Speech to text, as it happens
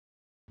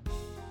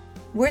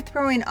We're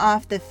throwing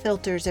off the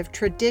filters of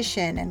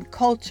tradition and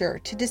culture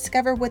to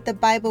discover what the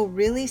Bible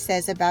really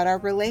says about our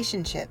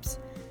relationships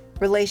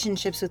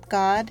with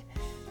God,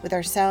 with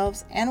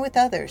ourselves, and with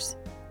others.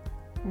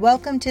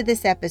 Welcome to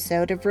this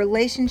episode of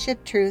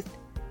Relationship Truth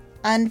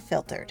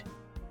Unfiltered.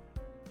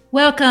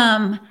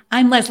 Welcome.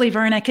 I'm Leslie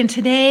Vernick, and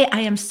today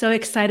I am so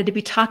excited to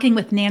be talking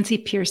with Nancy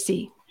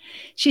Pearcey.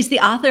 She's the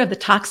author of The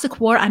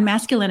Toxic War on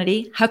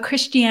Masculinity, How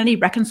Christianity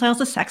Reconciles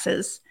the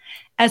Sexes,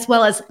 as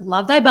well as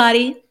Love Thy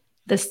Body,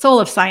 The Soul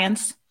of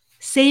Science,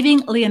 Saving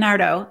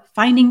Leonardo,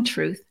 Finding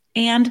Truth,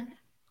 and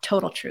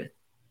Total Truth.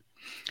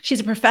 She's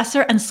a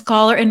professor and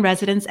scholar in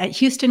residence at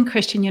Houston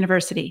Christian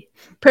University.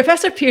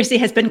 Professor Pearcey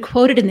has been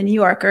quoted in The New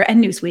Yorker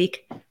and Newsweek,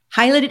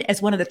 highlighted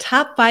as one of the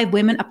top 5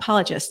 women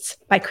apologists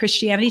by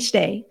Christianity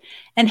Today,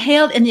 and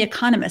hailed in The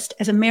Economist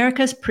as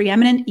America's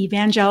preeminent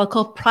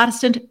evangelical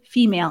Protestant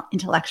female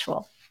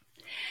intellectual.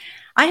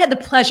 I had the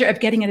pleasure of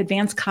getting an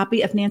advance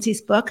copy of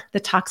Nancy's book, The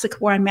Toxic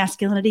War on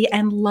Masculinity,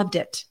 and loved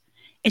it.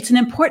 It's an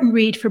important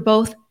read for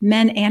both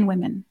men and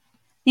women.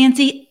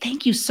 Nancy,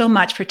 thank you so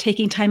much for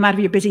taking time out of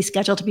your busy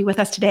schedule to be with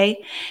us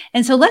today.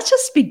 And so let's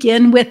just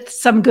begin with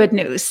some good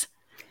news.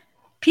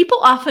 People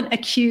often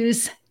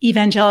accuse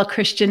evangelical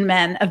Christian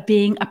men of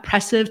being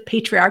oppressive,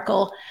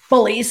 patriarchal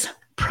bullies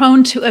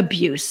prone to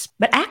abuse.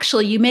 But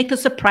actually, you make the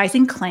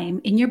surprising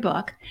claim in your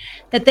book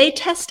that they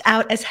test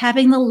out as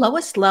having the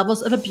lowest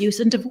levels of abuse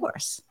and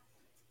divorce.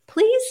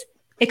 Please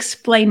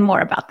explain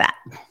more about that.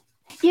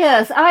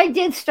 Yes, I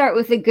did start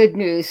with the good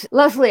news.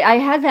 Leslie, I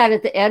had that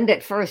at the end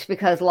at first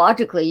because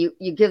logically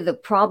you give the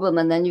problem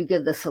and then you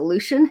give the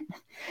solution.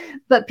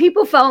 But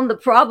people found the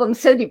problem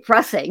so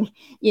depressing,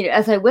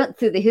 as I went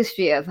through the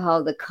history of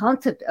how the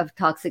concept of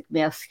toxic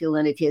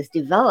masculinity has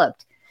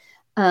developed.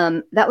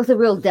 That was a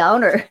real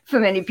downer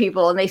for many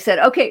people. And they said,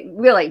 okay,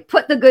 really,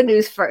 put the good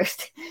news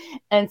first.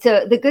 And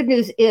so the good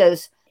news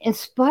is, in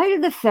spite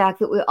of the fact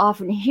that we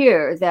often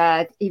hear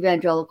that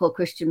evangelical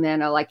Christian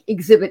men are like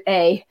exhibit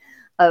A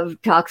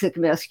of toxic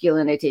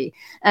masculinity.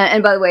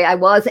 And by the way, I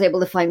was able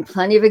to find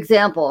plenty of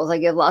examples. I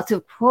give lots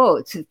of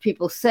quotes of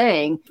people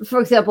saying, for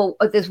example,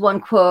 there's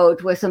one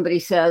quote where somebody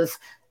says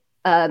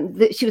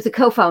that she was a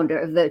co-founder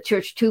of the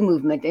Church 2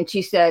 movement. And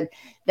she said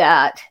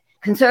that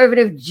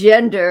conservative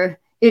gender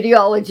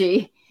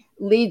ideology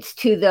leads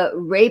to the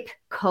rape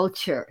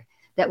culture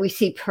that we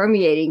see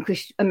permeating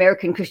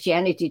American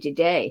Christianity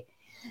today.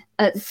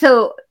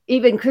 So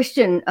even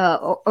Christian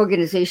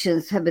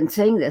organizations have been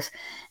saying this.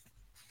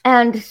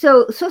 And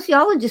so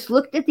sociologists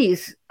looked at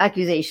these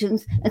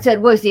accusations and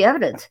said, where's the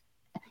evidence?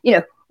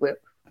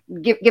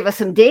 Give us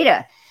some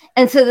data.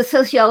 And so the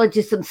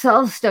sociologists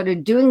themselves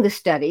started doing the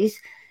studies.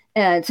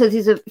 And so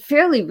these are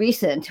fairly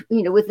recent,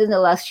 within the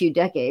last few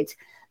decades,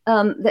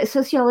 that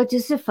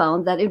sociologists have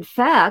found that, in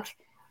fact,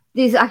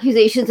 these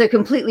accusations are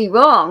completely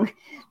wrong.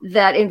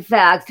 That, in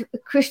fact,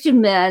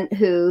 Christian men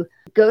who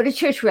go to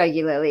church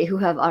regularly, who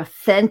have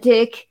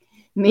authentic,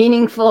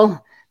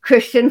 meaningful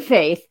Christian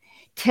faith,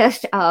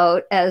 test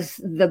out as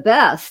the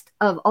best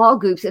of all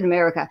groups in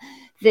America.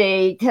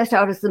 They test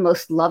out as the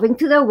most loving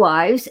to their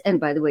wives. And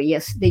by the way,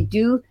 yes, they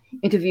do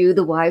interview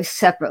the wives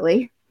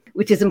separately,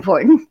 which is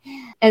important.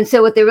 And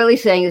so what they're really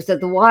saying is that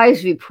the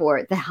wives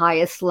report the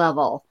highest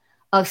level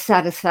of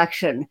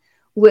satisfaction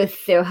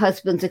with their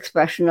husband's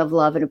expression of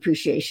love and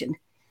appreciation.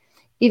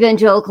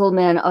 Evangelical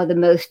men are the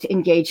most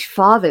engaged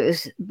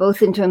fathers,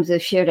 both in terms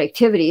of shared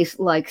activities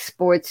like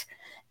sports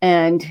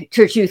and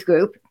church youth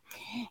group,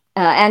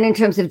 and in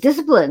terms of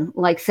discipline,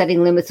 like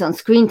setting limits on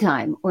screen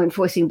time or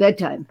enforcing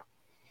bedtime.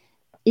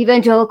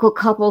 Evangelical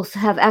couples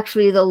have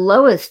actually the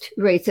lowest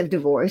rates of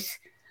divorce.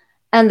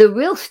 And the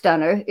real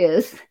stunner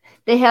is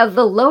they have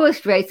the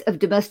lowest rates of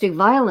domestic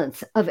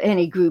violence of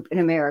any group in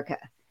America.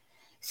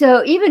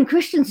 So even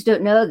Christians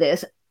don't know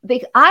this.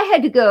 I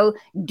had to go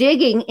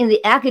digging in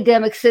the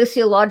academic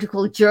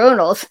sociological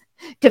journals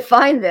to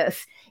find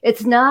this.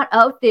 It's not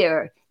out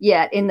there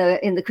yet in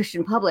the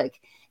Christian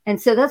public. And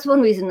so that's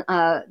one reason,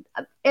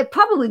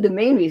 probably the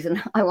main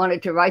reason I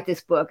wanted to write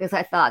this book, is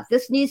I thought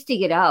this needs to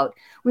get out.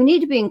 We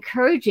need to be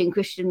encouraging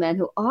Christian men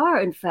who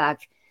are, in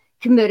fact,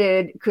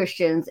 committed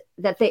Christians,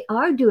 that they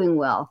are doing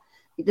well.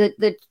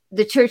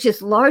 The church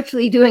is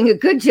largely doing a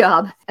good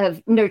job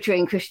of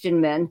nurturing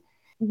Christian men.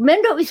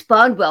 Men don't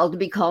respond well to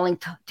be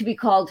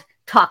called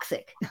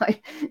toxic.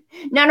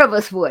 None of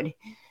us would.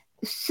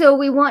 So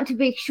we want to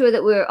make sure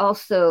that we're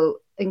also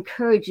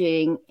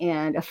encouraging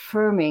and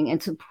affirming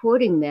and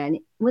supporting men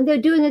when they're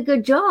doing a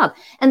good job.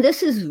 And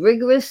this is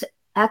rigorous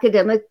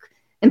academic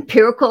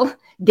empirical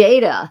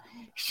data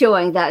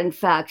showing that, in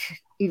fact,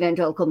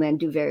 evangelical men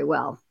do very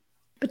well.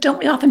 But don't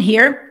we often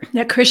hear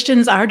that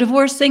Christians are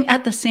divorcing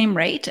at the same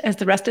rate as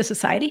the rest of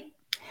society?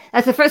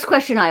 That's the first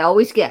question I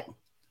always get,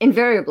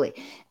 invariably.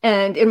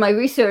 And in my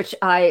research,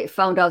 I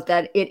found out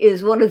that it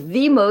is one of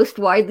the most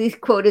widely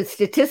quoted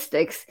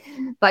statistics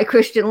by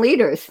Christian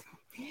leaders.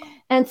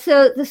 And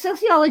so the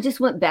sociologists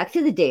went back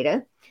to the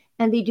data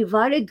and they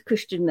divided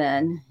Christian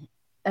men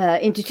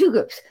into two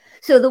groups.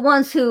 So the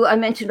ones who I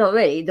mentioned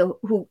already,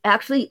 who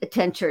actually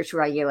attend church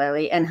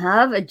regularly and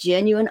have a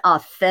genuine,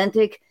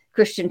 authentic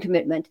Christian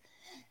commitment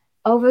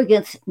over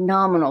against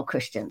nominal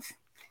Christians.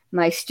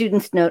 My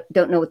students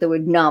don't know what the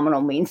word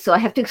nominal means, so I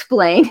have to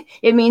explain.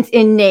 It means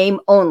in name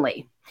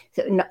only.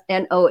 So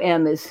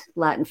NOM is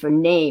Latin for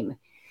name.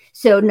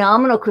 So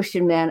nominal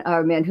Christian men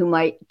are men who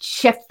might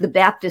check the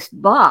Baptist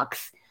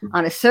box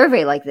on a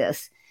survey like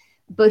this,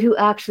 but who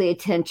actually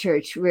attend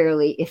church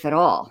rarely, if at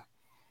all.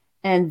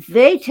 And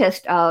they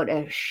test out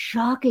as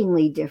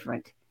shockingly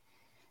different.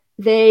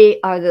 Their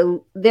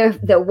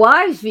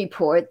wives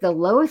report the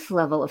lowest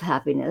level of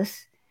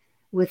happiness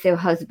with their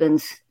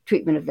husband's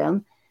treatment of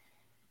them.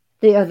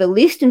 They are the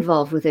least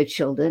involved with their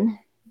children.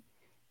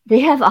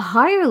 They have a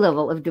higher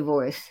level of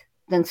divorce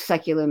than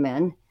secular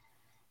men,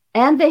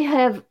 and they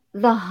have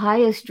the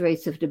highest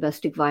rates of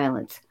domestic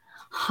violence,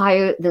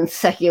 higher than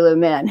secular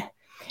men.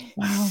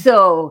 Wow.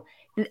 So,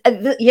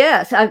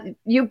 yes,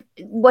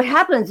 what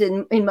happens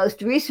in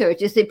most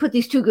research is they put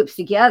these two groups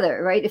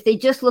together, right? If they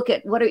just look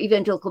at what are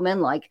evangelical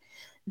men like,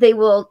 they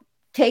will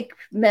take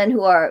men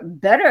who are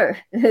better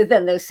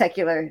than the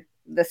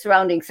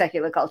surrounding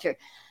secular culture,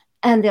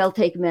 and they'll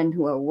take men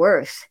who are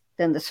worse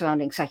than the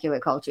surrounding secular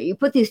culture. You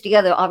put these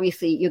together,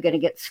 obviously, you're going to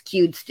get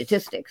skewed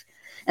statistics.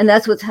 And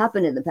that's what's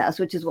happened in the past,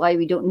 which is why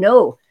we don't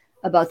know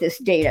about this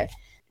data.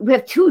 We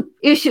have two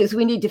issues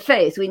we need to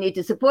face. We need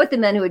to support the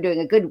men who are doing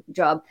a good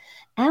job,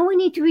 and we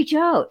need to reach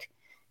out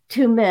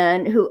to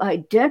men who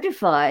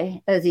identify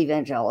as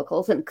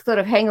evangelicals and sort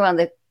of hang around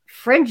the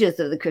fringes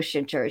of the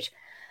Christian church,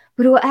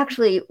 but who are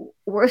actually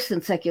worse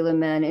than secular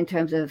men in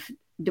terms of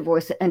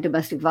divorce and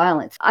domestic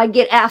violence. I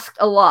get asked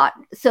a lot,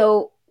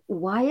 so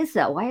why is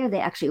that? Why are they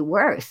actually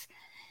worse?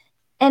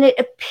 And it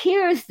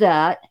appears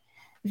that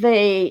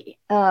they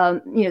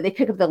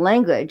pick up the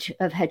language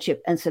of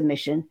headship and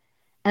submission,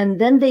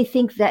 and then they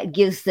think that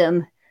gives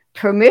them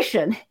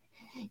permission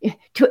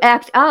to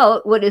act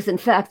out what is in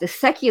fact the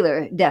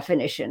secular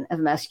definition of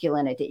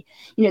masculinity.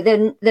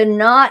 They're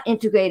not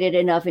integrated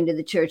enough into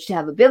the church to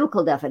have a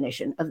biblical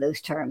definition of those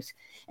terms.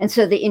 And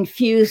so they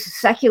infuse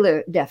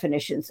secular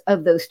definitions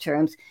of those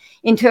terms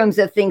in terms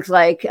of things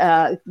like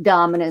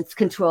dominance,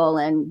 control,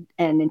 and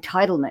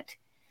entitlement.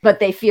 But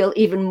they feel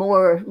even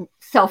more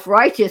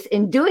self-righteous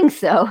in doing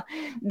so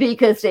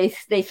because they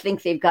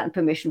think they've gotten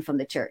permission from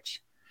the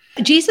church.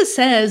 Jesus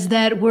says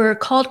that we're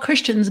called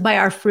Christians by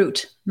our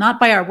fruit, not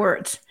by our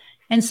words.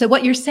 And so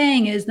what you're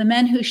saying is the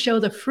men who show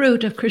the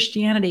fruit of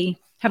Christianity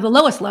have the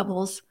lowest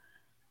levels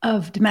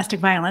of domestic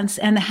violence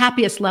and the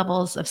happiest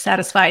levels of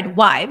satisfied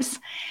wives.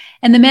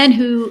 And the men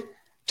who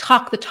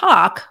talk the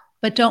talk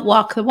but don't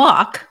walk the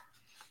walk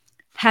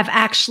have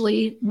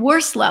actually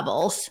worse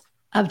levels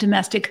of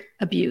domestic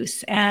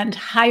abuse and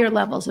higher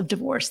levels of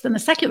divorce than the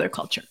secular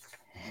culture.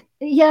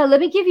 Yeah, let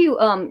me give you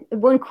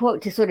one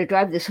quote to sort of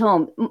drive this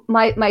home.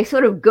 My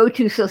sort of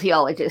go-to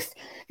sociologist,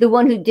 the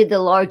one who did the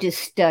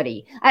largest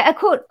study. I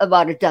quote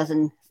about a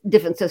dozen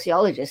different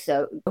sociologists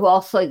who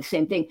all say the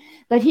same thing.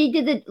 But he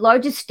did the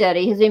largest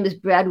study. His name is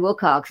Brad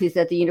Wilcox. He's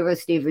at the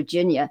University of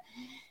Virginia.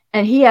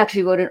 And he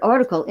actually wrote an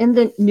article in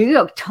the New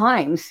York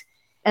Times.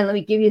 And let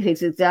me give you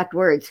his exact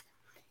words.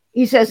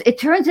 He says, it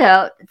turns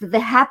out that the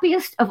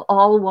happiest of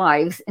all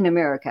wives in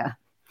America,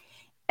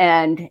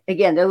 and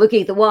again, they're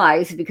looking at the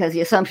wives because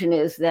the assumption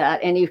is that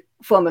any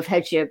form of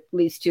headship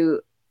leads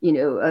to,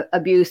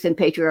 abuse and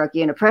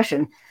patriarchy and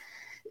oppression.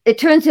 It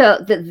turns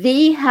out that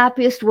the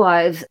happiest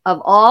wives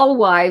of all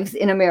wives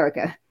in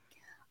America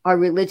are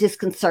religious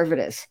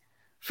conservatives.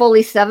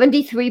 Fully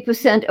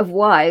 73% of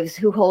wives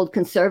who hold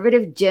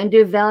conservative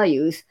gender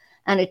values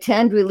and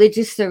attend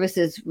religious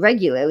services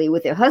regularly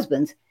with their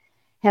husbands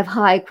have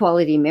high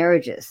quality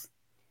marriages.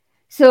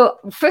 So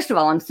first of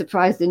all, I'm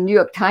surprised the New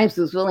York Times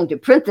was willing to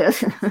print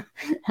this,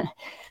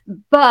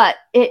 but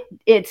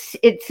it's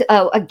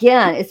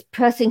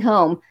pressing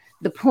home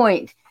the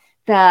point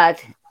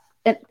that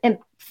and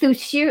through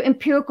sheer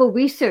empirical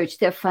research,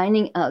 they're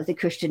finding out that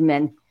Christian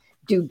men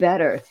do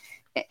better.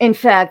 In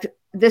fact,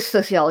 this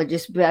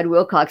sociologist, Brad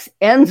Wilcox,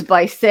 ends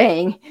by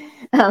saying,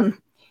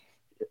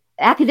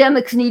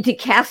 academics need to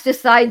cast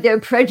aside their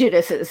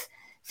prejudices.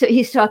 So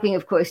he's talking,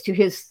 of course, to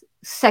his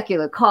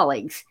secular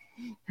colleagues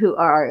who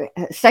are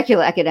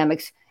secular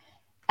academics.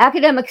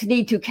 Academics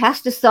need to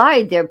cast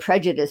aside their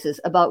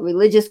prejudices about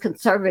religious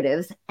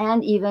conservatives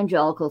and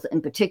evangelicals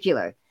in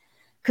particular.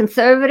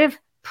 Conservative,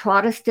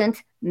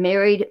 Protestant,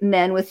 married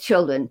men with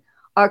children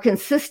are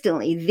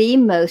consistently the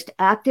most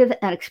active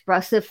and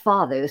expressive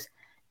fathers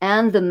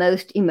and the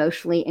most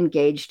emotionally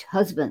engaged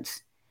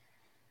husbands.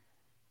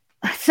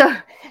 So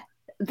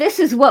this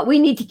is what we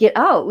need to get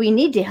out. We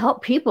need to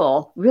help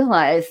people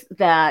realize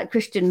that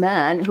Christian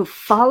men who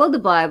follow the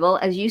Bible,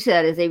 as you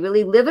said, as they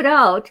really live it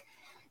out,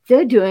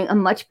 they're doing a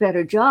much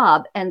better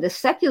job. And the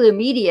secular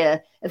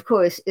media, of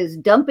course, is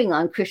dumping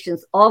on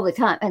Christians all the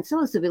time. And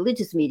so is the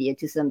religious media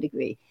to some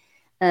degree.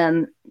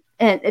 And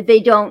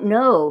they don't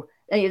know.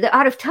 They're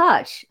out of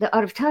touch. They're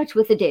out of touch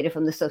with the data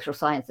from the social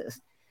sciences.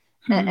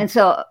 And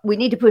so we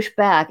need to push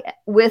back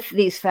with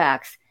these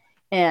facts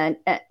and,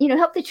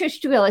 help the church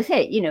to realize,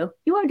 hey,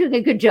 you are doing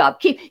a good job.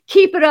 Keep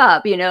it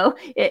up.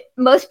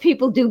 Most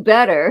people do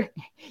better,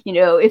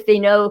 if they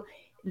know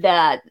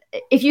that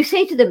if you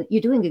say to them,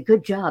 you're doing a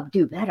good job,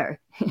 do better,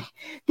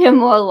 they're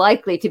more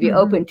likely to be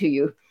open to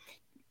you.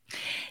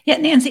 Yeah,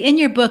 Nancy, in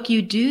your book,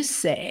 you do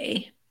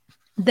say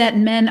that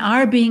men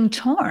are being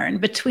torn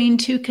between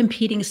two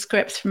competing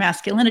scripts for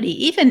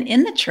masculinity. Even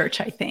in the church,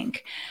 I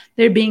think,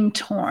 they're being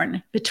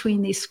torn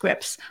between these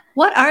scripts.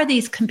 What are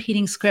these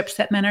competing scripts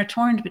that men are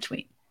torn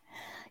between?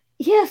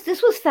 Yes,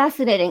 this was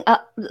fascinating.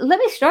 Let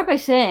me start by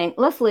saying,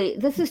 Leslie,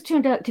 this has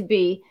turned out to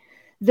be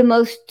the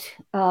most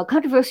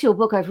controversial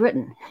book I've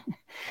written,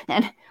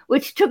 and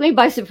which took me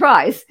by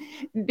surprise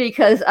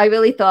because I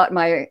really thought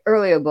my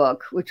earlier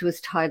book, which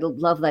was titled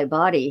Love Thy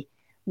Body,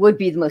 would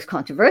be the most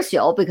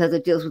controversial because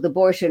it deals with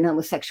abortion,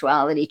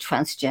 homosexuality,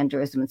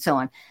 transgenderism, and so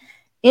on.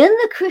 In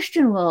the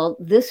Christian world,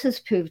 this has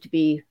proved to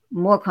be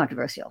more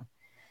controversial.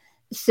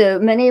 So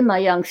many of my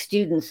young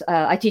students,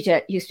 I teach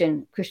at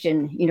Houston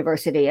Christian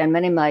University, and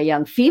many of my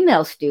young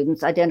female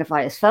students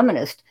identify as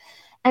feminist.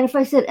 And if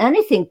I said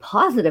anything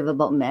positive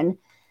about men,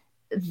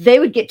 they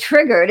would get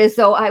triggered as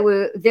though I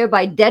were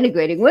thereby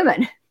denigrating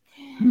women.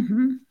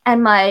 Mm-hmm.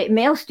 And my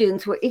male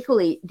students were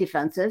equally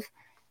defensive.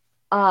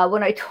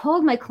 When I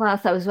told my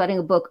class I was writing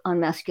a book on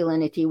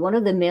masculinity, one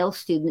of the male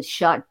students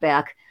shot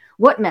back,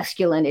 "What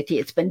masculinity?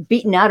 It's been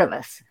beaten out of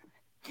us."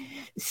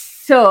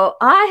 So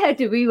I had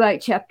to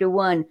rewrite chapter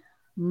 1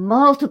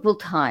 multiple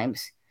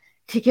times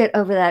to get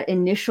over that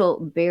initial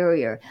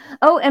barrier.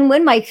 Oh, and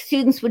when my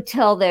students would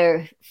tell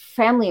their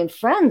family and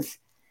friends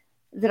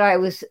that I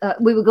was,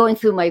 we were going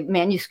through my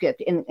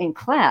manuscript in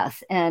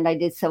class, and I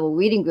did several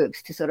reading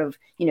groups to sort of,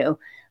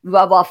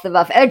 rub off the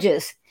rough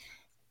edges.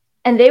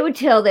 And they would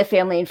tell their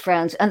family and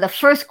friends, and the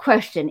first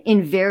question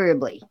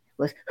invariably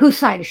was, whose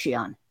side is she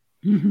on?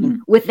 Mm-hmm.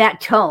 With that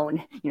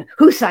tone,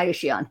 whose side is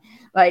she on?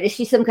 Right? Is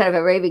she some kind of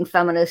a raving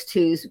feminist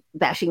who's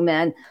bashing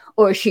men,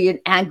 or is she an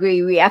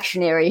angry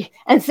reactionary?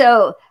 And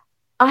so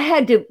I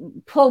had to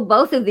pull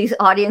both of these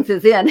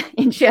audiences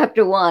in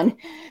chapter 1,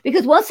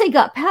 because once they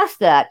got past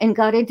that and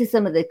got into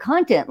some of the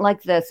content,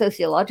 like the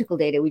sociological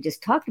data we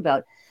just talked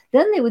about,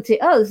 then they would say,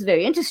 oh, this is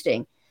very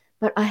interesting.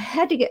 But I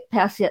had to get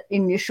past that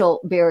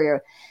initial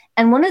barrier.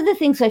 And one of the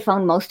things I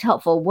found most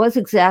helpful was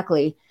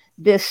exactly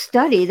this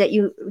study that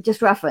you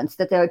just referenced,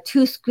 that there are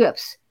two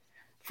scripts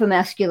for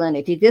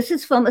masculinity. This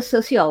is from a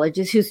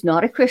sociologist who's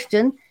not a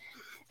Christian.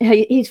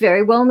 He's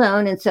very well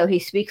known, and so he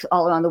speaks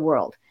all around the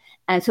world.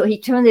 And so he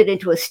turned it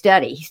into a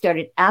study. He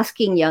started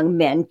asking young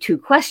men 2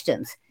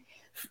 questions,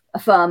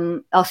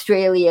 from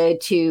Australia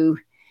to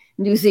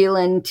New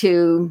Zealand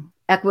to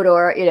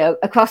Ecuador,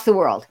 across the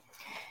world.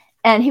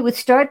 And he would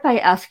start by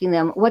asking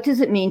them, what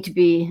does it mean to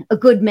be a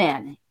good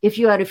man? If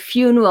you're at a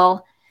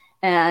funeral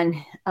and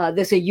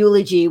there's a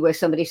eulogy where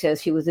somebody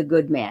says he was a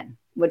good man,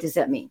 what does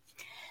that mean?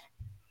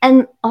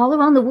 And all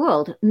around the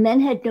world, men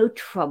had no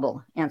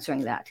trouble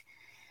answering that.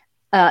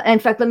 In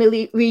fact, let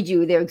me read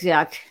you their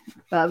exact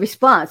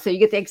response. So you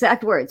get the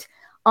exact words: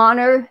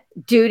 honor,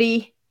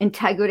 duty,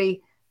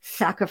 integrity,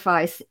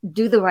 sacrifice,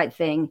 do the right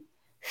thing,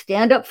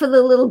 stand up for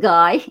the little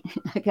guy.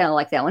 I kind of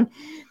like that one.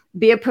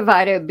 Be a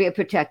provider, be a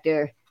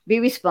protector, be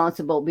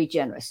responsible, be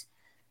generous.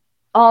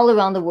 All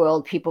around the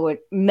world,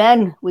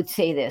 men would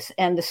say this.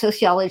 And the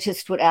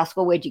sociologists would ask,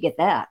 well, where'd you get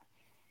that?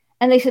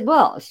 And they said,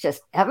 well, it's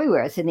just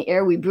everywhere. It's in the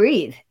air we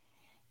breathe.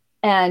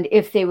 And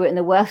if they were in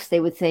the West, they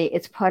would say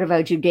it's part of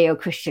our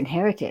Judeo-Christian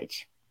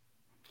heritage.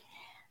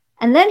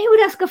 And then he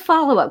would ask a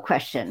follow-up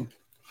question.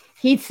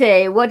 He'd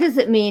say, what does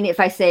it mean if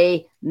I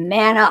say,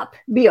 man up,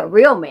 be a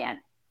real man?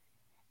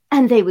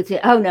 And they would say,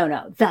 oh,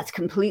 no, that's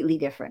completely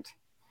different.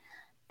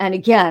 And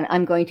again,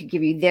 I'm going to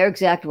give you their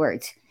exact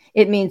words.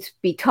 It means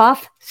be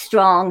tough,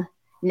 strong,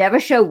 never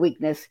show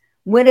weakness,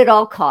 win at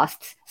all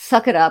costs,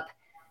 suck it up,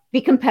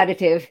 be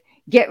competitive,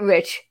 get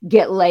rich,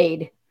 get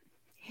laid.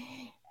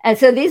 And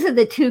so these are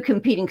the 2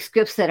 competing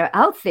scripts that are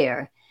out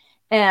there.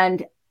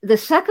 And the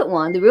second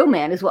one, the real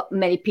man, is what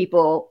many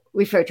people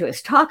refer to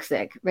as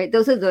toxic, right?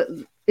 Those are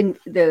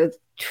the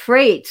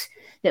traits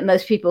that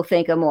most people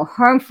think are more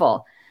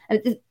harmful.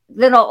 And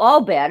they're not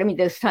all bad. I mean,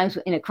 there's times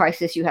in a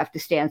crisis you have to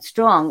stand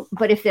strong.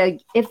 But if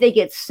they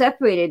get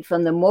separated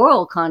from the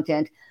moral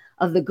content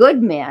of the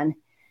good man,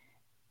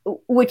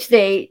 which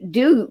they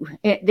do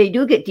get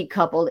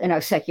decoupled in our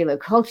secular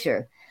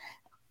culture,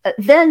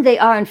 then they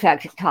are in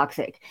fact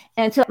toxic.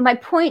 And so my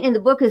point in the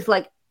book is,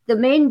 like, the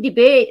main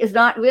debate is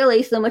not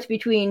really so much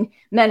between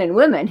men and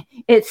women.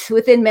 It's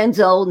within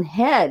men's own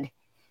head,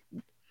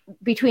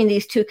 between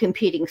these 2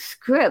 competing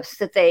scripts,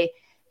 that they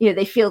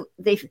feel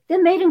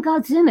they're made in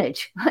God's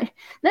image. Men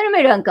are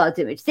made in God's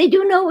image. They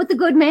do know what the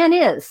good man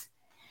is.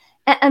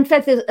 In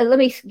fact, let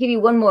me give you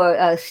one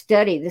more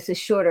study. This is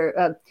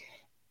shorter.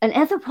 An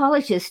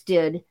anthropologist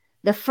did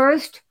the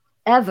first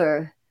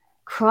ever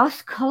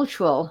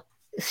cross-cultural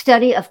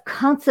study of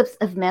concepts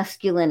of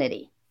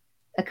masculinity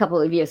a couple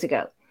of years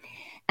ago.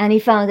 And he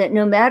found that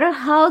no matter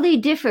how they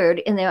differed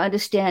in their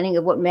understanding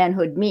of what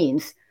manhood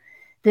means,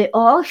 they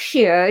all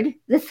shared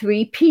the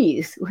 3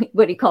 Ps,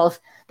 what he calls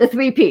the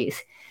 3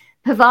 Ps: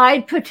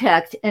 provide,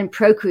 protect, and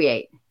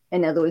procreate.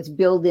 In other words,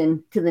 build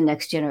into the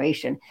next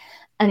generation.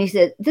 And he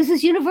said, this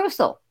is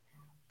universal.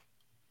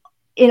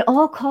 in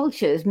all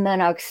cultures, men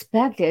are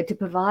expected to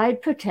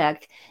provide,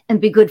 protect, and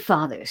be good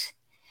fathers.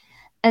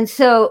 And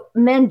so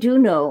men do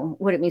know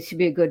what it means to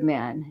be a good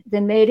man.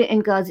 They're made in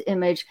God's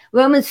image.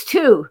 Romans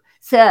 2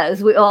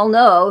 says we all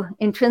know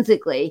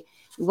intrinsically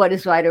what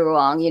is right or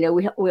wrong.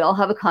 We all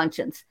have a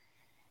conscience.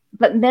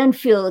 But men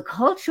feel the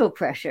cultural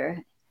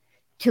pressure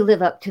to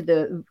live up to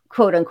the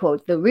quote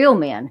unquote, the real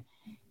man.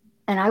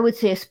 And I would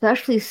say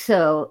especially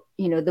so,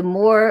 the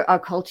more our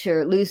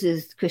culture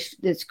loses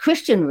its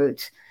Christian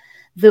roots,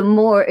 the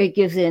more it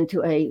gives in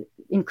to a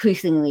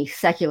increasingly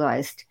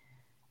secularized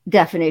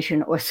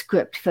definition or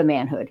script for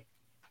manhood.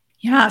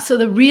 Yeah. So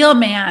the real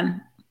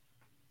man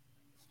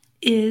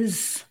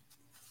is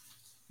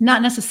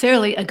not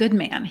necessarily a good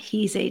man.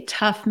 He's a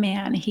tough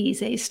man.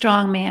 He's a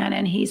strong man.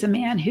 And he's a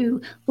man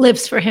who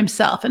lives for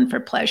himself and for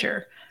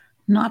pleasure,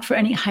 not for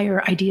any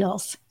higher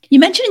ideals. You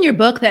mentioned in your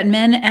book that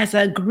men as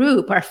a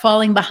group are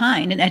falling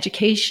behind in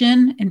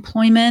education,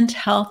 employment,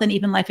 health, and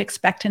even life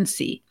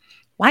expectancy.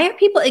 Why are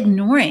people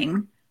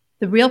ignoring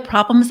the real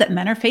problems that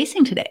men are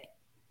facing today?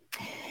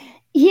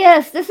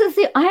 Yes, this is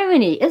the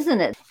irony,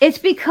 isn't it? It's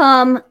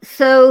become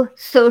so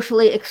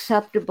socially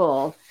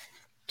acceptable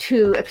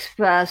to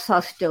express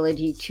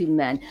hostility to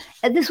men.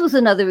 And this was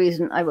another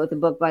reason I wrote the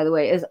book, by the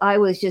way, is I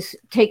was just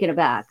taken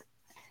aback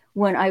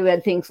when I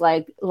read things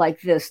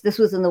like this. This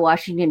was in the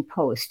Washington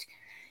Post.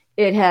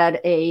 It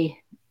had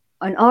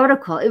an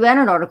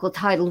article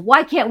titled,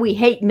 "Why Can't We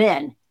Hate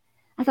Men?"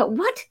 I thought,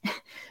 what?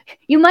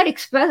 You might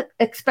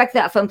expect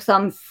that from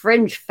some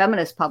fringe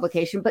feminist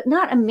publication, but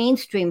not a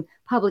mainstream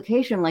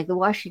publication like the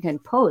Washington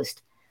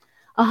Post.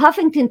 A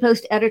Huffington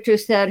Post editor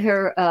said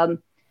her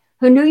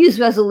New Year's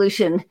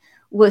resolution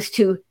was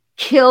to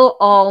kill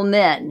all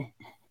men.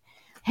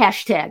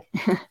 Hashtag.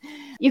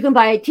 You can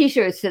buy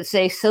t-shirts that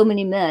say "so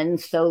many men,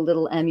 so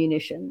little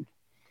ammunition."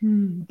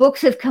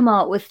 Books have come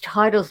out with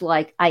titles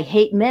like "I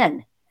Hate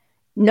Men,"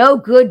 "No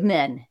Good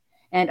Men,"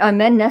 and "Are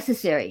Men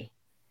Necessary?"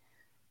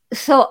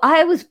 So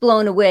I was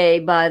blown away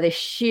by the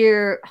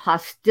sheer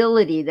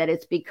hostility that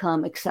it's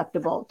become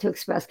acceptable to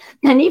express.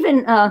 And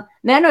even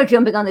men are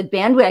jumping on the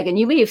bandwagon.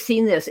 You may have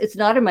seen this. It's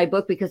not in my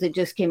book because it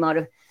just came out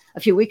a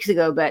few weeks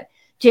ago, but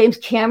James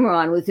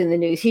Cameron was in the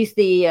news. He's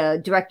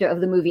the director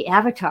of the movie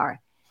Avatar.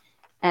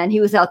 And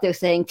he was out there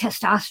saying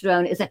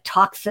testosterone is a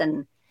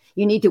toxin.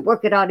 You need to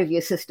work it out of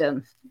your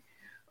system.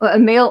 A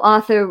male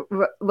author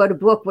wrote a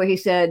book where he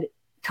said,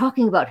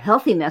 talking about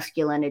healthy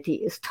masculinity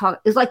is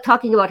like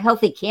talking about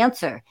healthy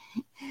cancer.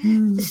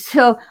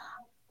 So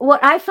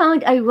what I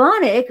found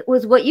ironic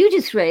was what you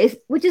just raised,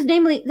 which is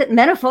namely that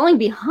men are falling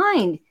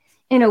behind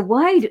in a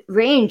wide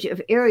range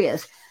of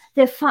areas.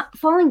 They're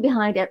falling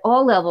behind at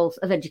all levels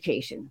of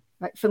education,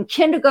 right? From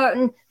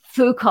kindergarten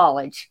through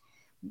college.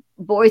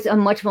 Boys are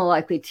much more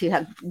likely to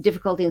have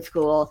difficulty in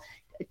school,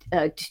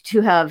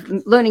 to have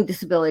learning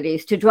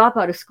disabilities, to drop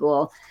out of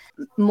school.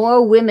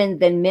 More women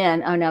than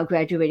men are now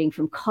graduating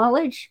from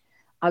college,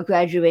 are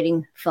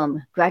graduating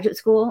from graduate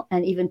school,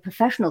 and even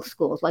professional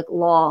schools like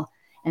law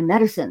and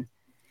medicine.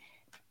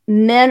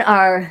 Men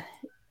are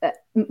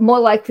more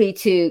likely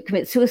to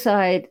commit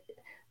suicide,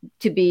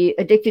 to be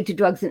addicted to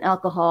drugs and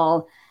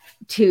alcohol,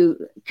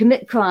 to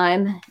commit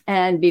crime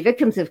and be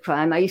victims of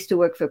crime. I used to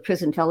work for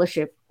Prison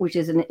Fellowship, which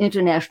is an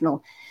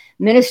international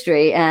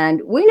ministry,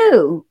 and we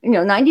knew,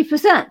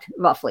 90%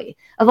 roughly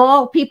of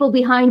all people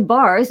behind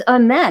bars are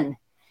men.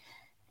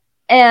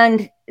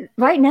 And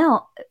right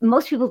now,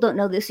 most people don't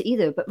know this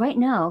either, but right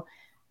now,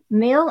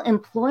 male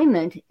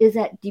employment is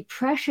at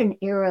Depression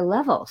era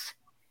levels.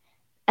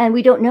 And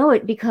we don't know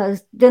it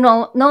because they're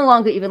no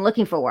longer even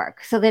looking for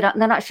work. So they're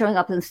not showing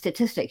up in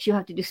statistics. You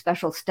have to do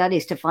special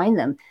studies to find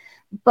them.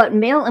 But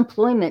male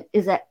employment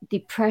is at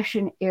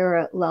Depression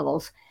era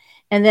levels.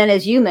 And then,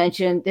 as you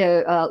mentioned,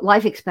 their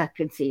life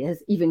expectancy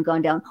has even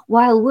gone down,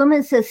 while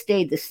women's has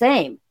stayed the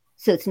same.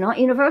 So it's not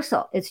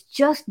universal. It's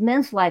just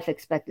men's life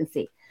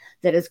expectancy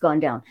that has gone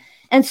down.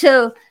 And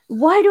so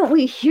why don't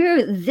we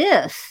hear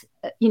this?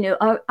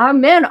 Our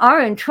men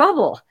are in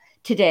trouble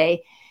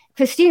today.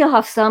 Christina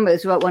Hoff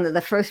Sommers wrote one of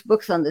the first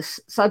books on this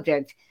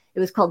subject. It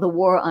was called The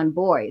War on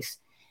Boys.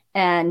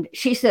 And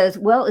she says,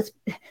 well, it's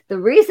the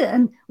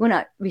reason we're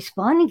not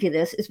responding to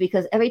this is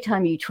because every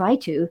time you try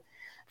to,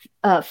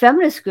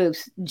 feminist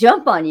groups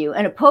jump on you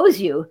and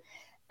oppose you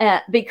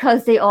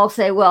because they all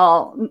say,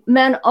 well,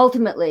 men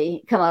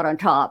ultimately come out on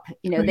top.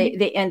 Right.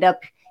 They end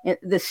up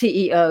the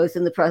CEOs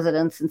and the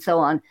presidents and so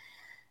on.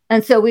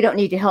 And so we don't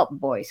need to help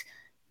boys.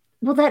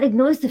 Well, that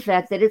ignores the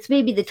fact that it's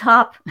maybe the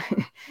top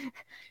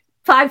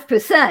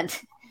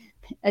 5%,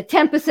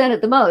 10%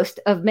 at the most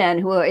of men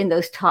who are in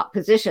those top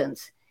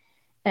positions.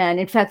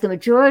 And in fact, the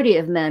majority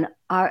of men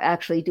are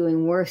actually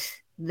doing worse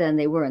than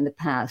they were in the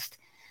past.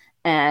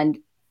 And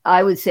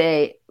I would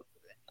say,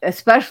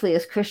 especially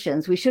as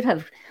Christians, we should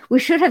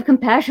have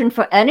compassion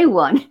for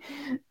anyone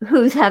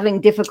who's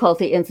having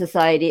difficulty in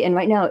society. And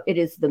right now it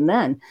is the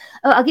men.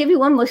 I'll give you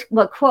one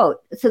more quote.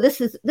 So this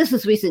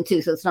is recent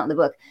too, so it's not in the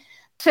book.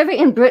 A survey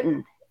in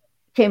Britain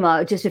came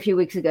out just a few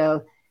weeks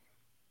ago,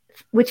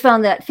 which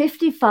found that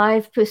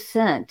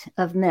 55%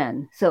 of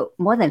men, so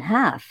more than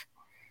half,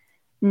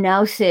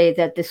 now say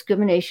that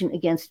discrimination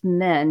against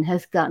men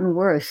has gotten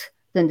worse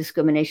than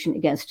discrimination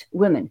against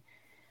women.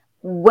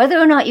 Whether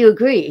or not you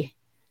agree,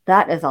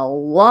 that is a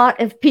lot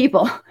of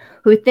people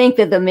who think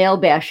that the male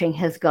bashing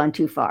has gone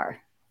too far.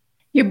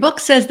 Your book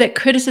says that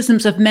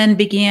criticisms of men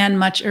began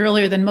much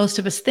earlier than most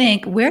of us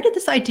think. Where did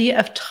this idea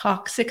of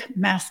toxic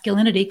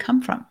masculinity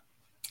come from?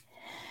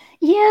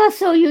 Yeah,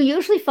 so you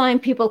usually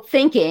find people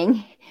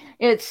thinking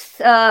it's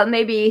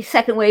maybe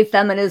second wave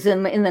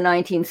feminism in the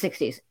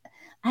 1960s.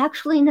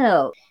 Actually,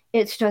 no,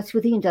 it starts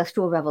with the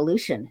Industrial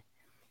Revolution.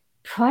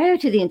 Prior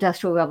to the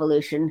Industrial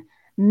Revolution,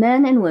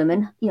 men and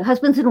women,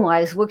 husbands and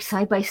wives, worked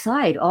side by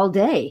side all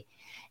day.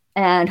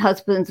 And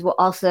husbands were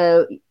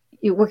also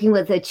working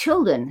with their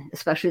children,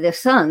 especially their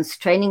sons,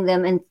 training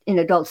them in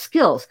adult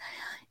skills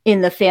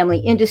in the family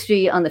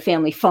industry, on the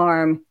family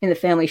farm, in the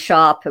family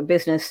shop or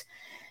business.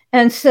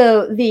 And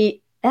so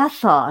the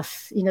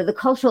ethos, the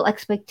cultural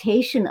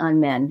expectation on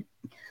men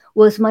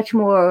was much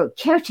more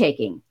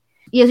caretaking.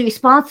 You're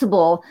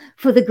responsible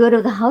for the good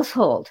of the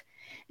household.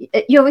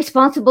 You're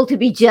responsible to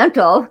be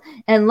gentle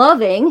and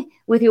loving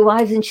with your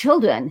wives and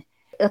children.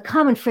 A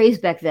common phrase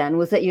back then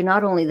was that you're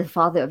not only the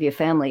father of your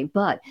family,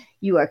 but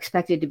you are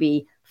expected to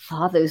be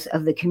fathers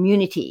of the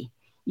community.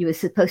 You were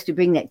supposed to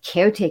bring that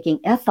caretaking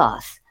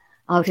ethos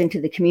out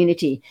into the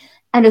community.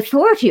 And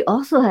authority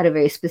also had a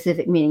very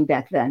specific meaning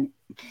back then.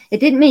 It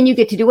didn't mean you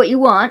get to do what you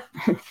want.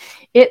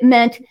 It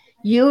meant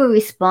you were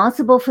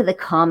responsible for the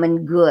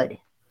common good.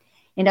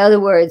 In other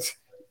words,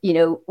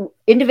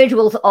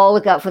 individuals all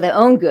look out for their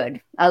own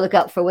good. I look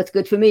out for what's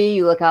good for me.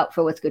 You look out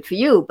for what's good for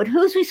you. But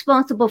who's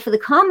responsible for the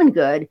common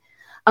good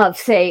of,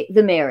 say,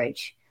 the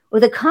marriage, or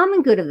the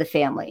common good of the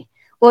family,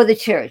 or the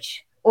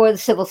church, or the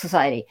civil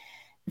society?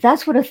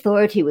 That's what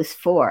authority was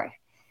for.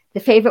 The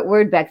favorite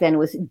word back then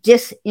was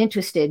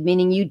disinterested,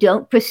 meaning you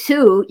don't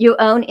pursue your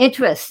own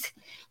interest.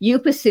 You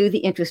pursue the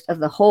interest of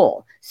the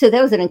whole. So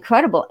there was an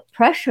incredible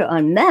pressure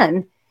on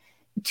men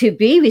to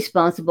be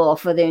responsible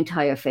for their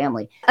entire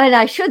family. And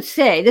I should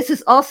say, this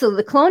is also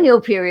the colonial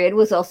period,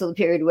 was also the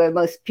period where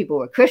most people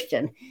were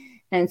Christian.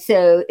 And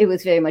so it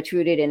was very much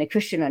rooted in a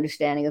Christian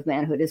understanding of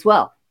manhood as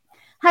well.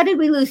 How did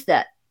we lose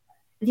that?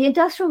 The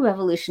Industrial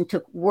Revolution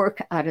took work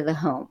out of the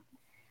home.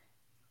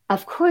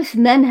 Of course,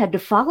 men had to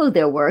follow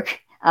their work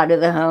out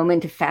of the home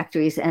into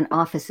factories and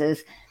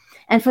offices.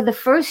 And for the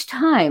first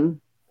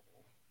time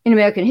in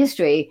American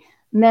history,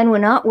 men were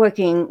not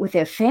working with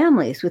their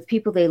families, with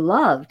people they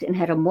loved and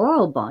had a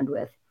moral bond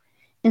with.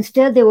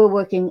 Instead, they were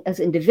working as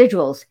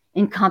individuals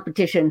in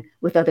competition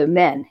with other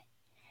men.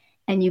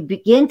 And you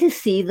begin to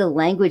see the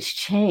language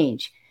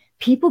change.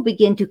 People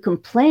begin to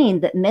complain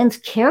that men's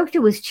character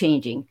was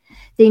changing.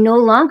 They no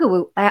longer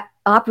were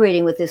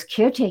operating with this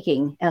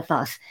caretaking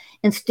ethos.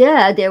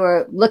 Instead, they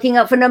were looking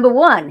out for number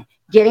one,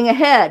 getting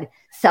ahead,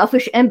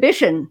 selfish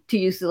ambition, to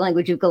use the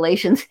language of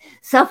Galatians,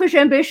 selfish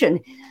ambition,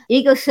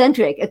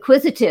 egocentric,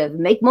 acquisitive,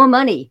 make more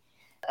money.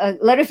 A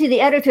letter to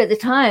the editor at the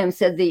time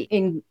said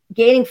in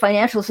gaining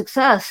financial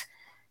success,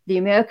 the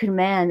American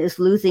man is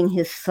losing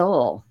his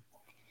soul.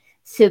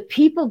 So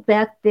people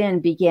back then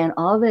began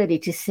already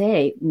to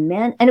say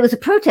men, and it was a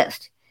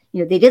protest.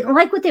 They didn't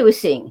like what they were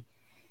seeing.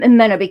 And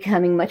men are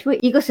becoming much more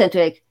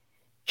egocentric,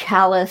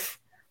 callous,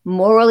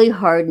 morally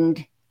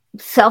hardened,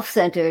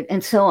 self-centered,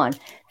 and so on.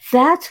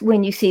 That's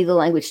when you see the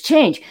language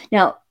change.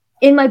 Now,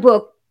 in my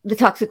book, The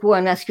Toxic War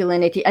on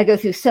Masculinity, I go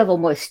through several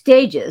more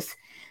stages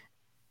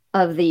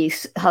of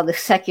how the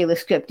secular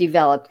script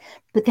developed,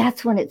 but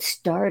that's when it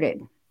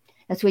started.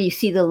 That's where you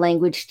see the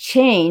language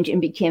change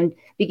and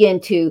begin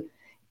to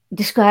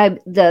describe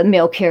the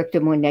male character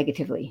more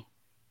negatively.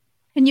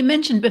 And you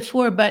mentioned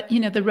before, but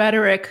the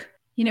rhetoric,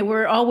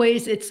 we're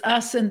always, it's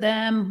us and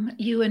them,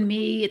 you and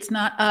me. It's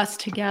not us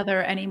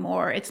together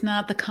anymore. It's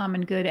not the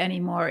common good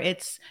anymore.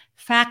 It's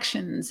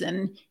factions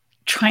and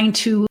trying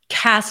to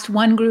cast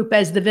one group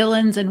as the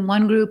villains and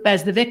one group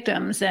as the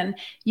victims. And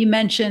you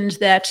mentioned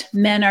that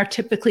men are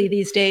typically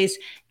these days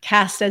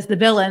cast as the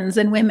villains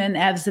and women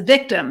as the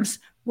victims.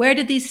 Where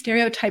did these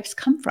stereotypes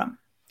come from?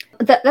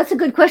 That's a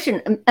good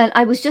question. And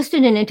I was just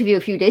in an interview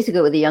a few days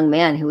ago with a young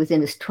man who was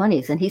in his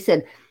 20s, and he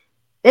said,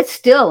 it's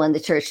still in the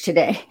church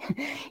today.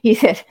 He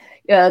said,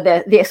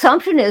 the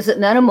assumption is that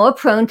men are more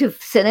prone to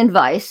sin and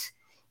vice.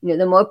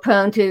 They're more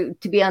prone to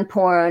be on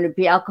porn or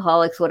be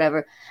alcoholics,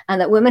 whatever,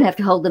 and that women have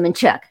to hold them in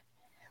check.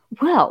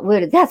 Well, where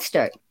did that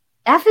start?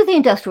 After the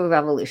Industrial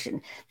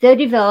Revolution, they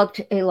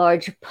developed a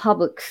large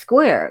public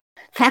square,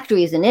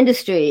 factories and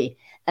industry,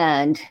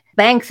 and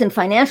banks and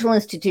financial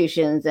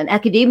institutions, and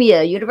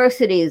academia,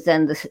 universities,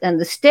 and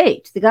the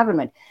state, the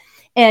government.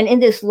 And in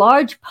this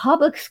large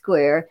public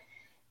square,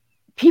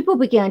 people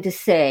began to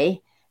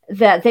say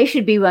that they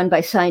should be run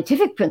by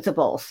scientific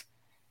principles,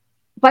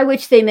 by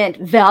which they meant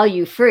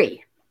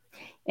value-free.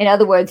 In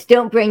other words,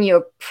 don't bring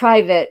your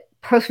private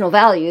personal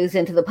values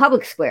into the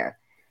public square.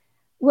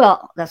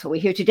 Well, that's what we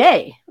hear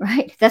today,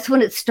 right? That's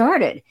when it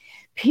started.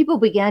 People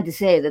began to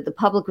say that the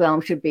public realm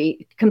should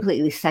be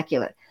completely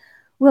secular.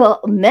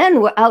 Well,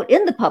 men were out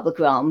in the public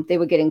realm. They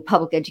were getting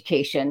public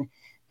education.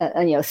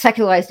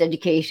 secularized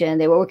education.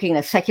 They were working in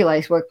a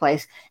secularized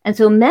workplace. And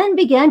so men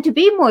began to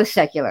be more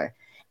secular,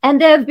 and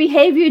their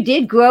behavior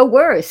did grow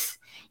worse.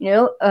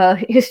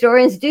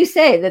 Historians do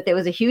say that there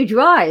was a huge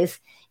rise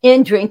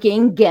in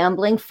drinking,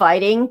 gambling,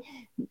 fighting,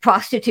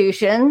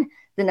 prostitution.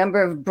 The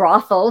number of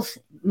brothels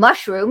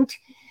mushroomed.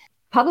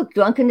 Public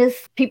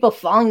drunkenness, people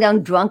falling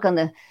down drunk on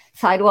the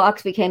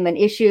sidewalks became an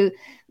issue.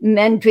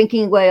 Men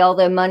drinking away all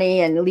their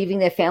money and leaving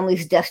their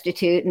families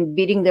destitute and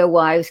beating their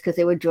wives because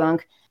they were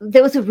drunk.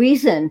 There was a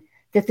reason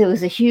that there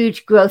was a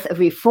huge growth of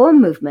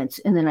reform movements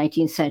in the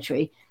 19th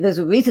century. There's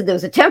a reason there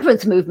was a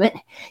temperance movement.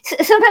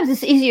 Sometimes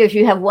it's easier if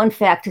you have one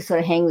fact to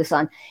sort of hang this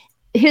on.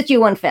 Here's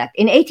your one fact.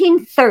 In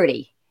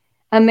 1830,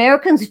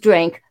 Americans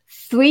drank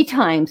 3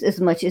 times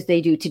as much as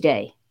they do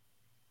today.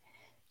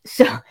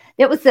 So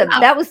that was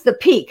the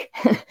peak.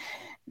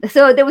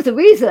 So there was a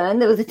reason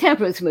there was a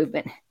temperance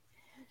movement.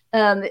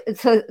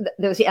 So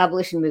there was the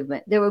abolition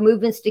movement. There were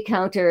movements to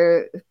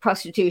counter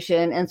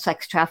prostitution and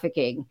sex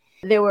trafficking.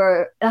 There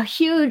were a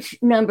huge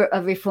number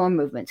of reform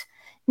movements.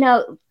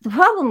 Now, the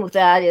problem with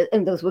that is,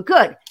 and those were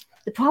good,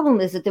 the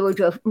problem is that they were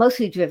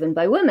mostly driven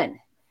by women.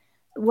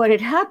 What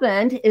had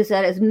happened is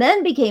that as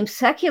men became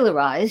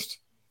secularized,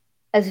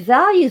 as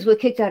values were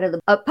kicked out of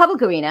the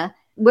public arena,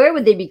 where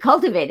would they be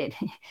cultivated?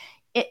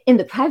 In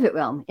the private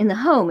realm, in the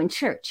home, in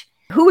church.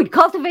 Who would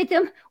cultivate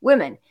them?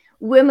 Women.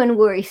 Women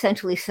were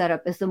essentially set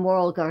up as the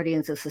moral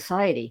guardians of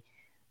society.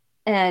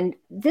 And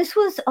this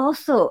was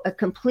also a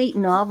complete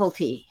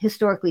novelty,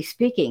 historically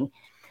speaking.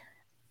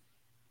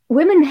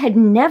 Women had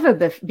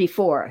never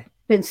before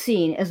been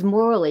seen as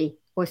morally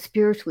or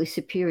spiritually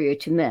superior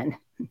to men.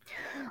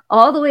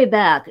 All the way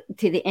back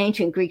to the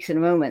ancient Greeks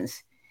and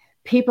Romans,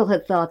 people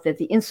had thought that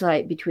the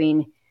insight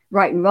between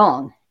right and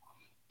wrong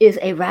is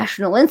a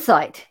rational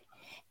insight.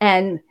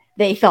 And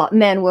they thought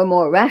men were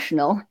more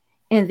rational,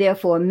 and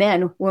therefore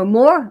men were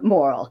more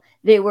moral.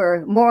 They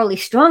were morally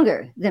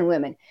stronger than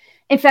women.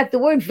 In fact, the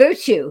word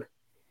virtue,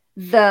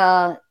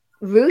 the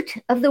root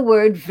of the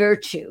word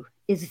virtue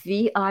is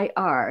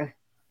vir.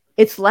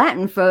 It's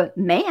Latin for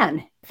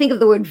man. Think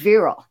of the word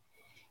virile.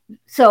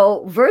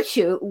 So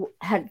virtue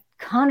had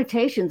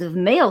connotations of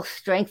male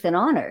strength and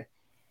honor.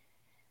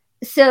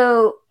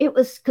 So it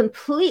was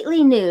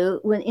completely new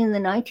when in the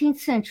 19th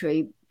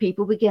century,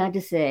 people began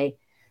to say,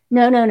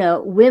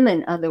 no,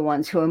 women are the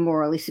ones who are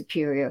morally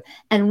superior.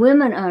 And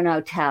women are now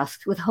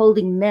tasked with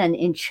holding men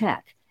in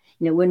check.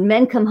 When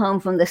men come home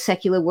from the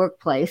secular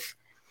workplace,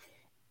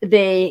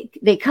 they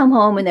come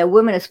home and their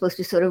women are supposed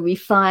to sort of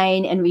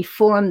refine and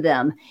reform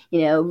them,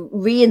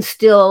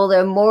 reinstill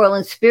their moral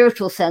and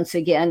spiritual sense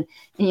again,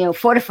 and,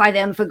 fortify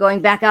them for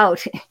going back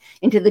out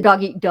into the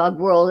dog-eat-dog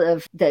world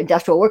of the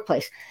industrial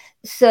workplace.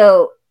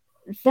 So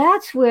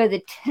that's where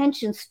the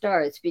tension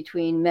starts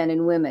between men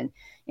and women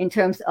in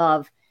terms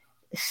of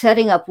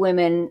setting up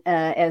women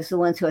as the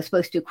ones who are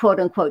supposed to, quote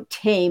unquote,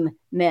 tame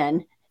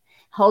men,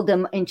 hold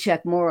them in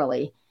check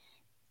morally.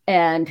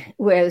 And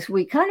whereas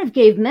we kind of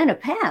gave men a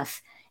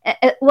pass.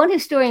 One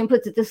historian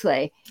puts it this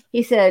way.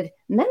 He said,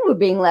 men were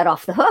being let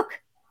off the hook.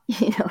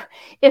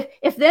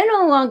 If they're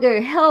no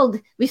longer held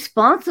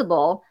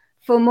responsible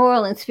for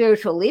moral and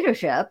spiritual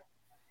leadership,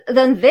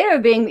 then they're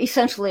being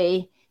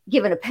essentially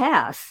given a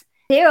pass.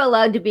 They're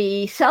allowed to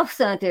be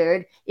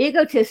self-centered,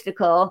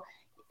 egotistical,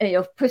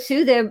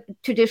 pursue their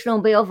traditional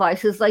male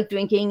vices like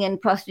drinking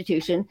and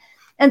prostitution,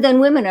 and then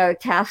women are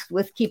tasked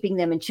with keeping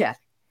them in check.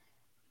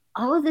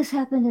 All of this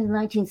happened in the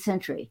 19th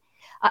century.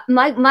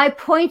 My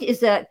point is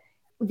that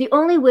the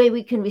only way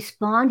we can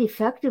respond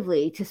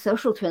effectively to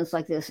social trends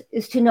like this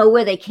is to know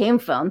where they came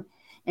from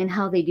and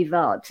how they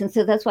developed. And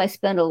so that's why I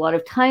spend a lot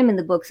of time in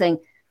the book saying,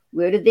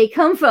 where did they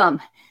come from?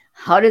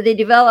 How did they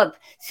develop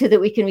so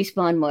that we can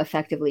respond more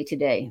effectively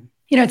today?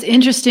 It's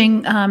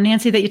interesting,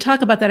 Nancy, that you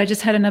talk about that. I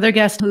just had another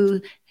guest who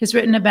has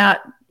written about,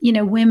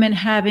 women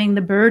having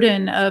the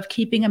burden of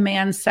keeping a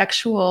man's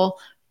sexual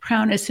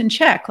prowess in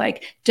check.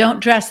 Like, don't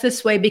dress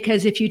this way,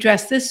 because if you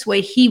dress this way,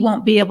 he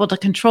won't be able to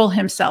control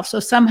himself. So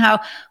somehow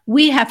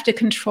we have to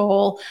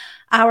control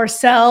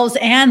ourselves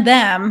and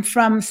them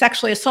from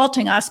sexually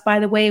assaulting us by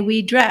the way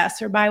we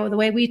dress or by the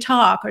way we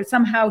talk, or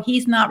somehow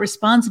he's not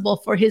responsible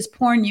for his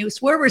porn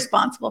use. We're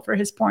responsible for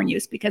his porn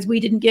use because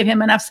we didn't give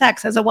him enough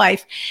sex as a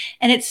wife.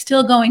 And it's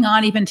still going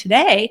on even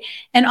today.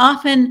 And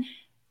often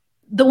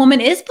the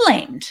woman is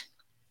blamed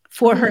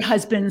for her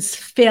husband's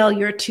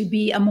failure to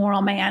be a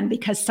moral man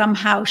because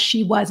somehow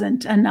she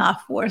wasn't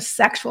enough or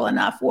sexual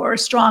enough or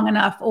strong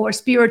enough or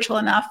spiritual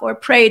enough or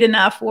prayed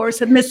enough or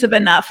submissive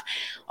enough,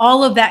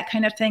 all of that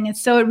kind of thing. And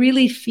so it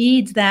really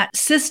feeds that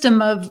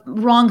system of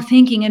wrong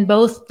thinking in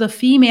both the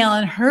female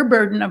and her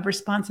burden of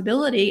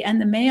responsibility and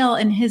the male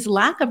and his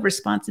lack of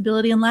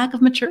responsibility and lack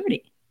of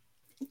maturity.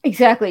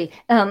 Exactly.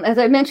 As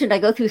I mentioned, I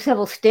go through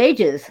several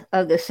stages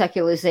of the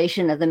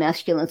secularization of the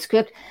masculine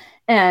script.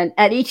 And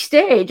at each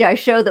stage, I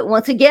show that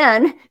once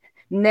again,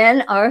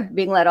 men are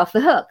being let off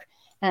the hook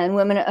and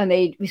women are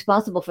made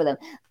responsible for them.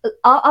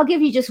 I'll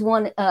give you just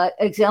one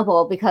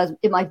example because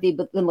it might be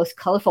the most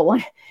colorful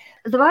one.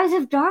 The rise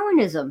of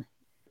Darwinism.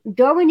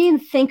 Darwinian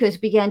thinkers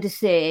began to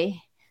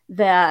say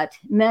that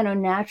men are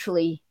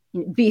naturally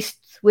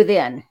beasts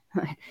within.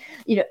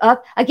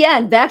 Up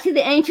again, back to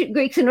the ancient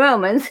Greeks and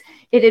Romans,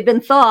 it had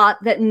been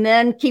thought that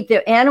men keep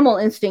their animal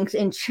instincts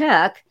in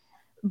check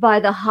by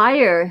the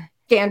higher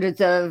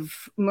standards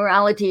of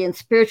morality and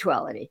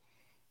spirituality,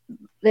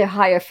 their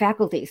higher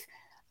faculties.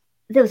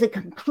 There was a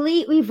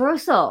complete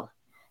reversal.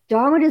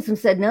 Darwinism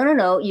said,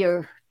 no,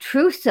 your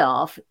true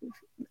self,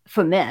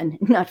 for men,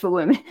 not for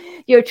women,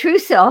 your true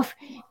self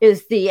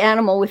is the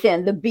animal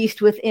within, the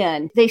beast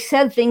within. They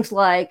said things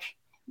like,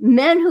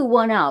 men who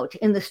won out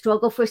in the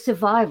struggle for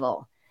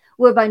survival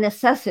were by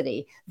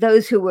necessity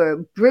those who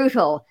were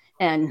brutal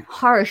and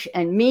harsh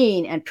and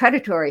mean and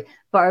predatory,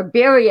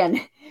 barbarian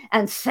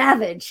and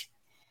savage.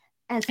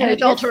 And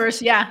adulterers,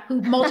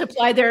 who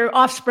multiply their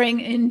offspring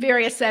in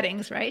various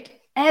settings, right?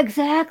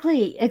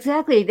 Exactly.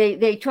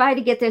 They try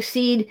to get their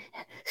seed,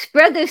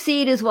 spread their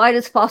seed as wide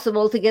as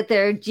possible to get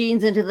their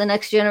genes into the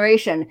next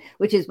generation,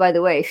 which is, by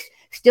the way,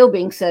 still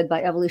being said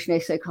by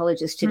evolutionary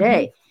psychologists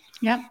today.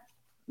 Mm-hmm. Yeah.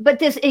 But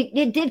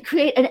it did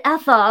create an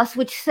ethos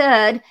which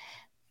said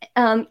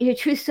your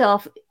true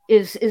self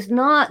is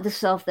not the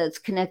self that's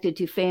connected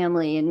to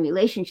family and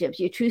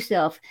relationships. Your true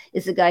self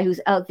is the guy who's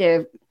out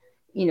there,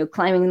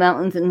 climbing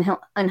mountains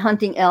and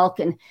hunting elk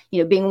and,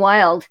 being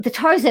wild. The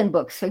Tarzan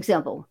books, for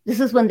example,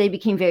 this is when they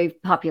became very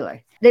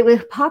popular. They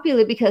were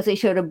popular because they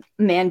showed a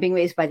man being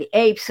raised by the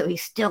apes, so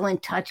he's still in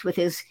touch with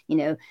his,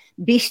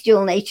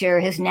 bestial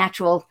nature, his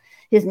natural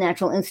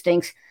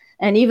instincts.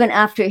 And even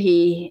after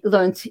he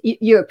learns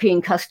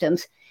European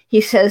customs,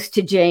 he says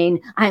to Jane,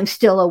 I'm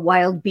still a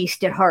wild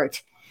beast at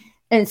heart.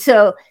 And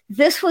so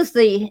this was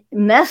the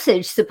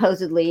message,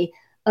 supposedly,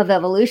 of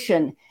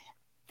evolution.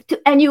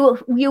 And you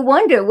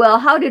wonder, well,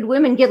 how did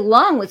women get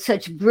along with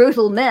such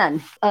brutal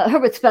men?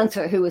 Herbert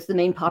Spencer, who was the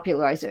main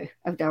popularizer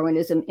of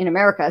Darwinism in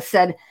America,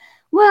 said,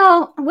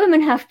 well,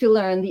 women have to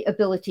learn the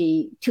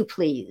ability to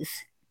please.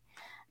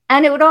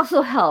 And it would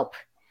also help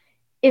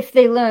if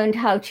they learned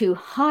how to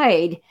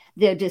hide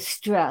their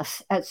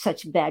distress at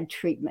such bad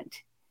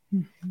treatment.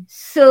 Mm-hmm.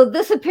 So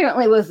this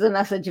apparently was the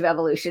message of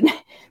evolution,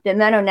 that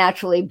men are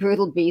naturally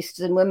brutal beasts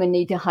and women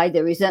need to hide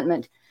their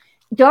resentment.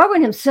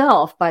 Darwin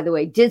himself, by the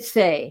way, did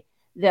say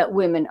that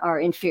women are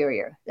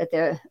inferior, that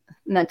they're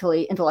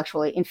mentally,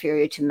 intellectually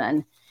inferior to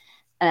men.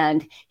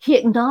 And he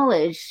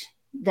acknowledged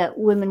that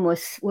women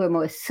were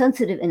more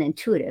sensitive and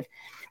intuitive.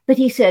 But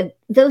he said,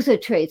 those are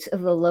traits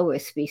of the lower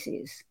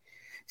species.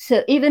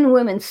 So even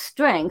women's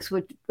strengths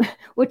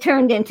were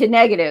turned into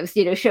negatives,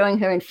 showing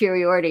her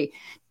inferiority.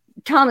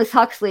 Thomas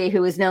Huxley,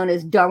 who was known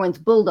as Darwin's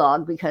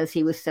bulldog because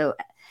he was so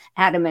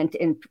adamant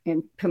in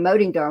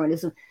promoting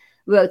Darwinism,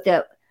 wrote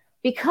that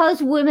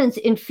because women's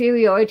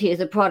inferiority is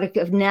a product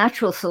of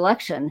natural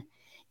selection,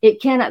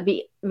 it cannot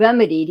be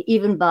remedied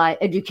even by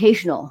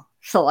educational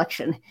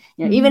selection.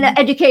 Mm-hmm. Even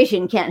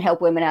education can't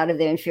help women out of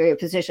their inferior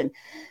position.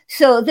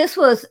 So this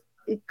was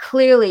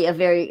clearly a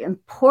very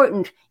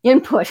important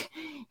input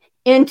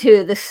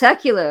into the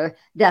secular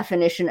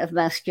definition of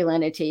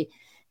masculinity.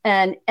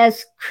 And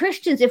as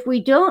Christians, if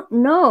we don't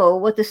know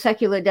what the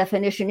secular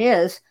definition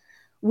is,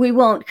 we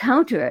won't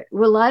counter it.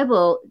 We're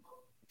liable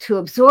to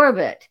absorb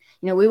it.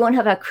 We won't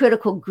have our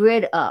critical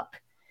grid up.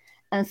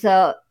 And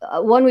so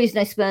one reason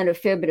I spend a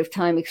fair bit of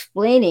time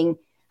explaining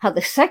how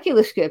the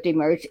secular script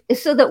emerged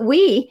is so that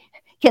we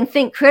can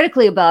think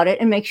critically about it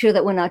and make sure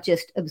that we're not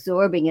just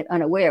absorbing it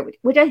unaware,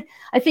 which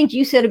I think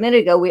you said a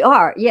minute ago we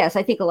are. Yes,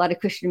 I think a lot of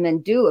Christian men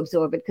do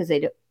absorb it because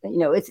they do,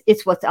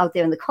 it's what's out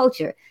there in the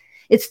culture.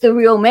 It's the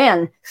real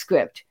man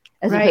script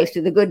as opposed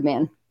to the good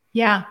man.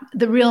 Yeah,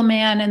 the real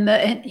man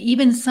and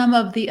even some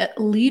of the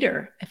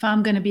leader. If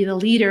I'm going to be the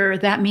leader,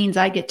 that means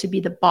I get to be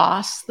the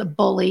boss, the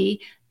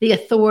bully, the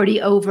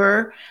authority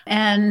over,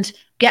 and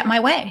get my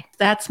way.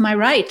 That's my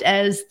right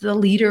as the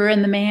leader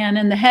and the man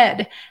and the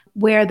head,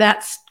 where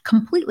that's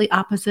completely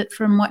opposite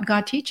from what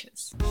God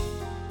teaches.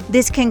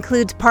 This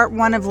concludes part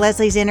 1 of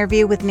Leslie's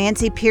interview with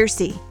Nancy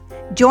Pearcey.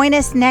 Join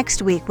us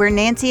next week where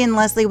Nancy and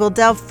Leslie will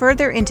delve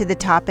further into the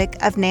topic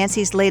of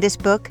Nancy's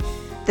latest book,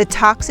 The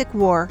Toxic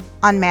War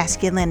on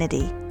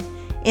Masculinity.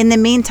 In the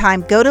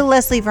meantime, go to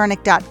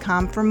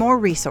leslievernick.com for more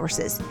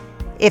resources.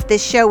 If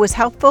this show was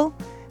helpful,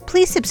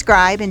 please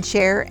subscribe and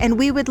share, and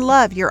we would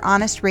love your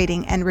honest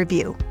rating and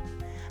review.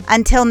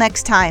 Until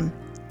next time,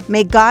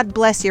 may God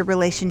bless your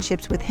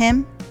relationships with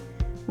Him,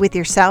 with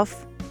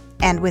yourself,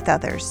 and with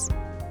others.